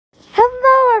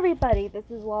everybody, this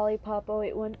is Lollypop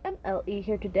 081 MLE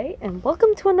here today, and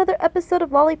welcome to another episode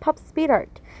of Lollypop Speed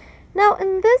Art. Now,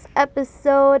 in this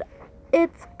episode,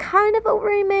 it's kind of a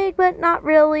remake, but not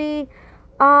really.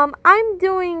 I'm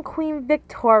doing Queen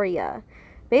Victoria,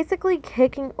 basically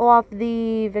kicking off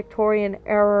the Victorian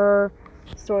era,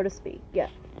 so to speak. Yeah,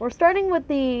 we're starting with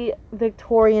the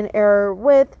Victorian era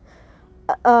with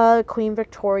Queen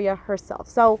Victoria herself.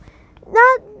 So,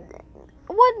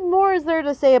 what more is there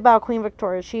to say about Queen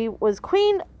Victoria? She was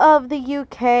Queen of the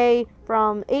UK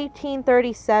from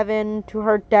 1837 to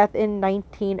her death in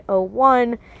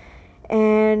 1901,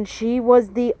 and she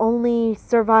was the only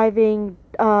surviving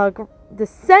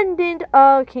descendant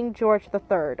of King George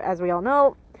III. As we all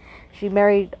know, she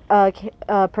married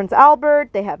Prince Albert.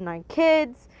 They have 9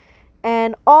 kids,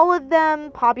 and all of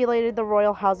them populated the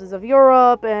royal houses of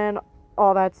Europe and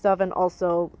all that stuff, and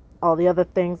also all the other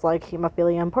things like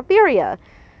hemophilia and porphyria.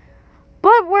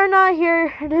 But we're not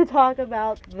here to talk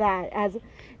about that, as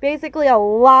basically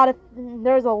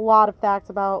there's a lot of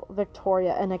facts about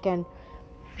Victoria. And again,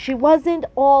 she wasn't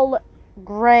all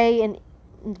gray and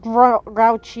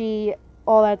grouchy,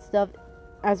 all that stuff,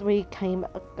 as we came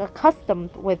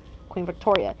accustomed with Queen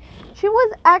Victoria. She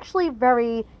was actually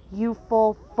very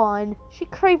youthful, fun. She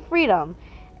craved freedom,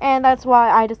 and that's why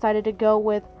I decided to go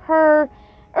with her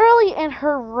early in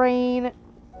her reign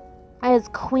as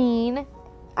queen.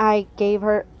 I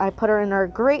put her in her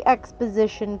Great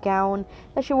Exposition gown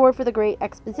that she wore for the Great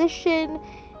Exposition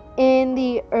in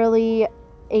the early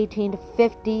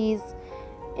 1850s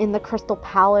in the Crystal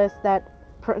Palace that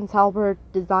Prince Albert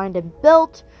designed and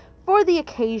built for the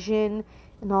occasion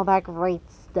and all that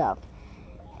great stuff.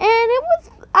 And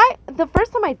the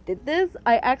first time I did this,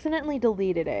 I accidentally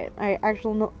deleted it. I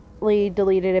actually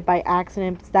deleted it by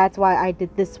accident. That's why I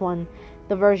did this one,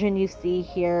 the version you see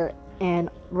here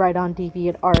and right on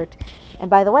DeviantArt. And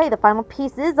by the way, the final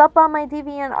piece is up on my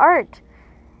DeviantArt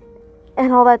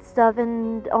and all that stuff.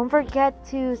 And don't forget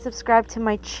to subscribe to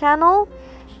my channel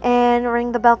and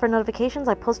ring the bell for notifications.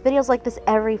 I post videos like this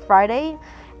every Friday,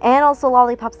 and also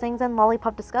Lollypop Sings and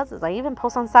Lollypop Discusses. I even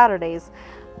post on Saturdays.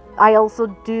 I also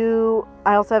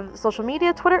have social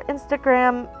media, Twitter,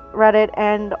 Instagram, Reddit,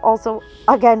 and also,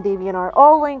 again, DeviantArt.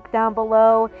 All linked down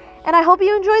below. And I hope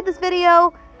you enjoyed this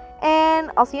video, and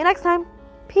I'll see you next time.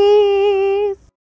 Peace!